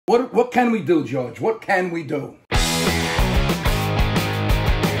What can we do, George? What can we do?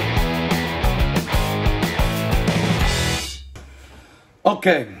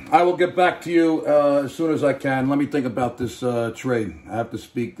 Okay, I will get back to you as soon as I can. Let me think about this trade. I have to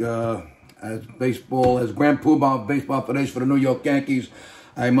speak as Grand Poohbah of Baseball Operaish for the New York Yankees.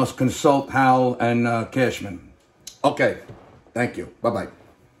 I must consult Hal and Cashman. Okay, thank you. Bye-bye.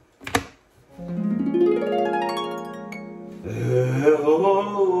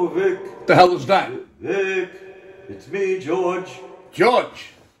 Hello, Vic. What the hell is that? Vic, it's me, George.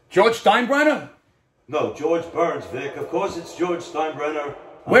 George? George Steinbrenner? No, George Burns, Vic. Of course it's George Steinbrenner.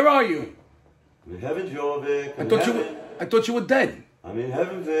 Where are you? I'm in heaven, Joe, Vic. I thought you were dead. I'm in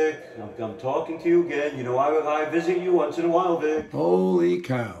heaven, Vic. I'm talking to you again. You know, I visit you once in a while, Vic. Holy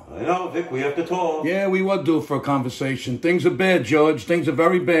cow. I know, Vic. We have to talk. Yeah, we will do for a conversation. Things are bad, George. Things are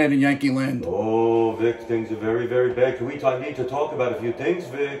very bad in Yankee land. Oh, Vic, things are very, very bad. I need to talk about a few things,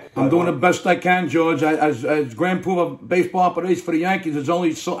 Vic. I'm doing the best I can, George. As Grand Poohbah of Baseball Operation for the Yankees,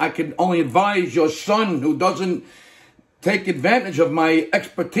 I can only advise your son who doesn't take advantage of my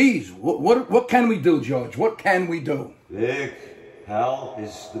expertise. What can we do, George? What can we do? Vic, Hal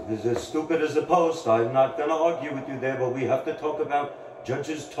is as stupid as a post. I'm not going to argue with you there, but we have to talk about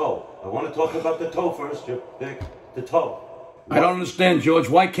Judge's toe. I want to talk about the toe first, Vic. The toe. I don't understand, George.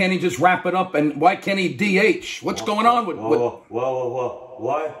 Why can't he just wrap it up, and why can't he DH? What's going on with...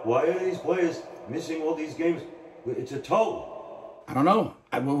 Why are these players missing all these games? It's a toe. I don't know.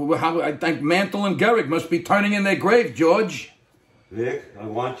 I think Mantle and Gehrig must be turning in their grave, George. Vic, I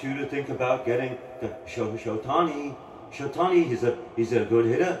want you to think about getting Shotani. Shotani, he's a good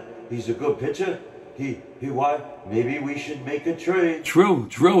hitter. He's a good pitcher. Why? Maybe we should make a trade. True.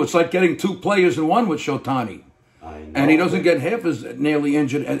 It's like getting two players in one with Shotani. I know, and he doesn't get half as nearly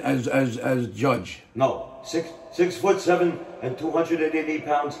injured as Judge. No, 6'7" and 280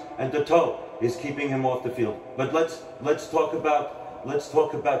 pounds, and the toe is keeping him off the field. But let's talk about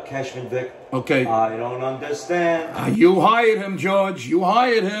Cashman, Vic. Okay. I don't understand. You hired him, George. You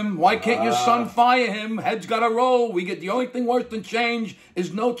hired him. Why can't your son fire him? Head's got to roll. The only thing worse than change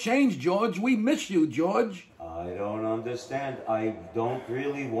is no change, George. We miss you, George. I don't understand. I don't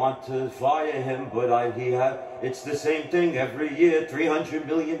really want to fire him, but it's the same thing every year, $300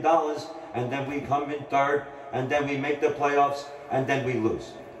 million, and then we come in third, and then we make the playoffs, and then we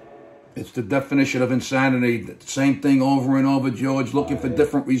lose. It's the definition of insanity. The same thing over and over, George, looking for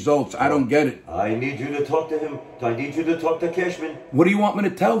different results. I don't get it. I need you to talk to him. I need you to talk to Cashman. What do you want me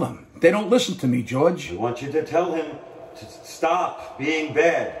to tell them? They don't listen to me, George. I want you to tell him to stop being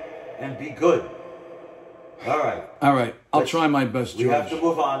bad and be good. All right. I'll try my best, George. We have to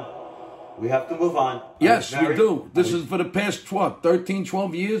move on. Yes, we do. This is for the past, 13,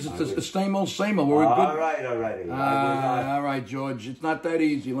 12 years? It's the same old. We're good. All right. All right, George. It's not that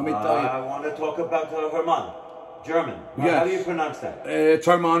easy. Let me tell you. I want to talk about Herman. German. Yes. How do you pronounce that? It's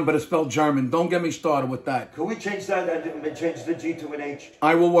Herman, but it's spelled German. Don't get me started with that. Could we change that and change the G to an H?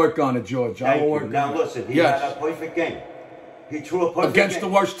 I will work on it, George. I will work on it. Now listen, he had a perfect game. He threw a perfect against the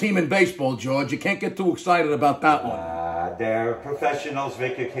worst team in baseball, George. You can't get too excited about that one. They're professionals,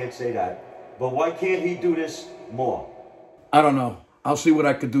 Vic. You can't say that. But why can't he do this more? I don't know. I'll see what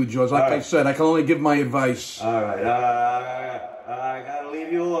I could do, George. Like I said, I can only give my advice. All right. I got to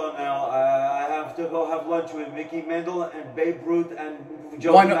leave you alone now. I have to go have lunch with Mickey Mantle and Babe Ruth and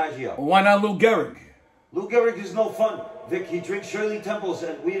Joe DiMaggio. Why not Lou Gehrig? Lou Gehrig is no fun. Vic, he drinks Shirley Temples,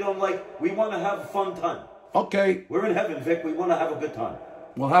 and we want to have a fun time. Okay. We're in heaven, Vic. We want to have a good time.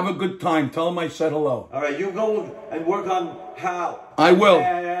 Well, have a good time. Tell him I said hello. All right, you go and work on Hal. I will.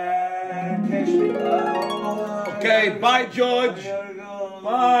 Okay, bye, George.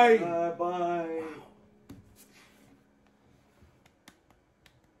 Bye. Bye.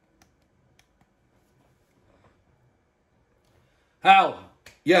 Hal,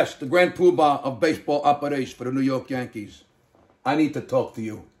 yes, the Grand Poohbah of Baseball Operation for the New York Yankees. I need to talk to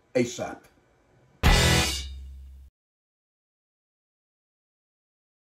you ASAP.